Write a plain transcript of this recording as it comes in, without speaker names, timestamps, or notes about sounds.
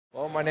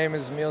Well, my name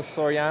is Emil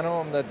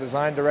Soriano. I'm the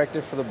design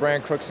director for the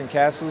brand Crooks and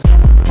Castles.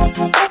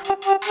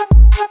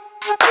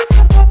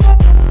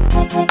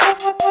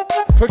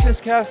 Crooks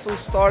and Castles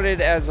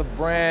started as a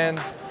brand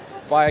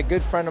by a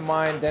good friend of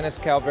mine, Dennis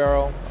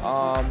Calvero.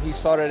 He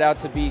started out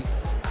to be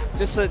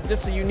just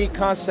a unique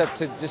concept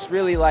to just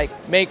really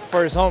like make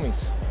for his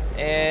homies.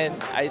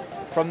 And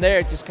from there,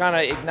 it just kind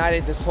of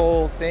ignited this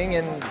whole thing,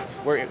 and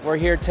we're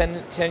here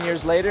 10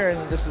 years later,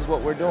 and this is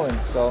what we're doing.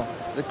 So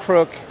the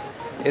Crook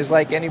is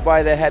like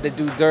anybody that had to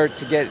do dirt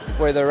to get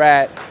where they're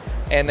at,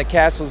 and the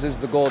Castles is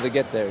the goal to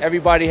get there.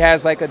 Everybody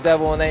has like a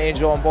devil and an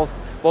angel on both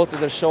of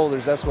their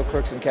shoulders. That's what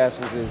Crooks and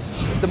Castles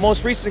is. The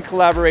most recent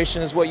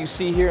collaboration is what you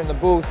see here in the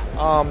booth,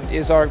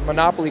 is our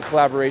Monopoly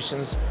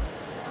collaborations.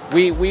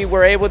 We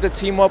were able to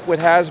team up with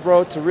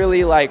Hasbro to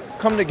really like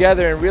come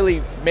together and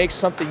really make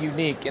something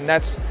unique, and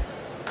that's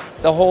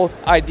the whole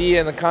idea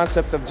and the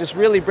concept of just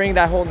really bring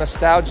that whole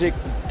nostalgic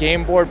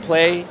game board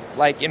play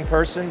like in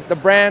person. The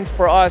brand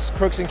for us,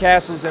 Crooks and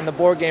Castles, and the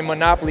board game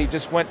Monopoly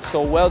just went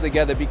so well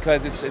together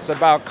because it's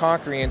about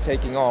conquering and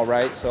taking all,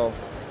 right? So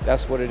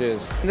that's what it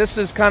is. And this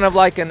is kind of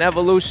like an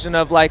evolution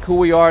of like who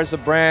we are as a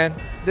brand.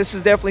 This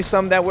is definitely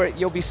something that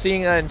you'll be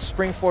seeing in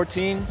spring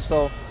 14.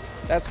 So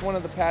that's one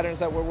of the patterns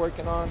that we're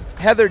working on.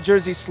 Heather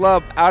Jersey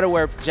Slub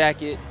outerwear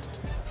jacket,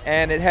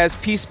 and it has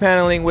piece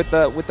paneling with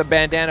the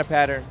bandana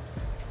pattern,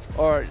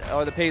 or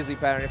the paisley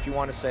pattern, if you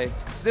want to say.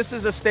 This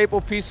is a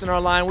staple piece in our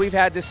line. We've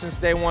had this since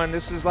day one.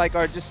 This is like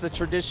just the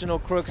traditional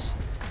Crooks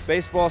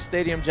baseball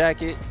stadium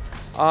jacket.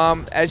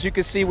 As you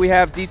can see, we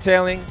have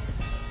detailing.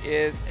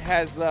 It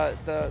has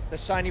the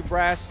shiny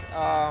brass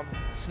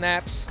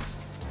snaps,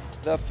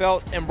 the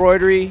felt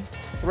embroidery,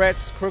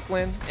 threats,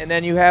 Crooklyn, and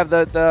then you have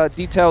the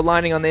detailed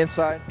lining on the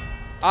inside.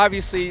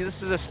 Obviously,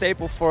 this is a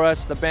staple for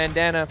us, the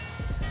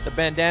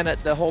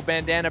whole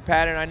bandana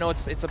pattern. I know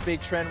it's a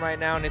big trend right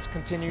now, and it's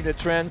continuing to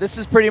trend. This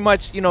is pretty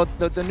much, you know,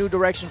 the new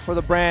direction for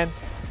the brand,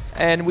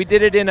 and we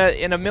did it in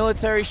a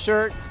military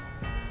shirt.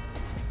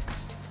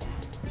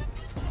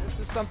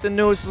 This is something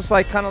new. It's just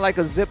like kind of like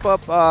a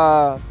zip-up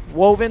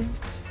woven,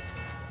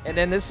 and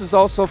then this is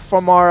also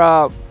from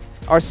our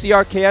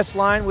CRKS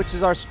line, which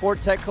is our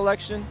Sport Tech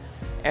collection.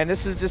 And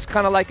this is just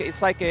kind of like,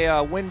 it's like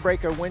a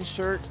windbreaker wind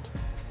shirt.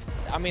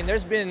 I mean,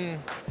 there's been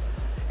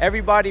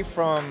everybody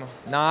from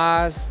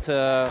Nas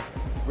to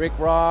Rick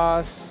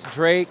Ross,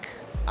 Drake.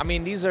 I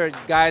mean, these are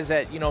guys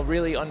that, you know,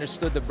 really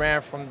understood the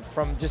brand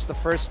from just the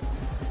first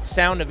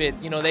sound of it.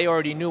 You know, they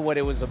already knew what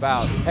it was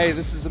about. Hey,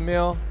 this is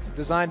Emil,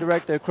 design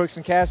director at Crooks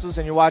and Castles,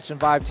 and you're watching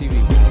Vibe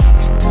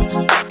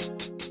TV.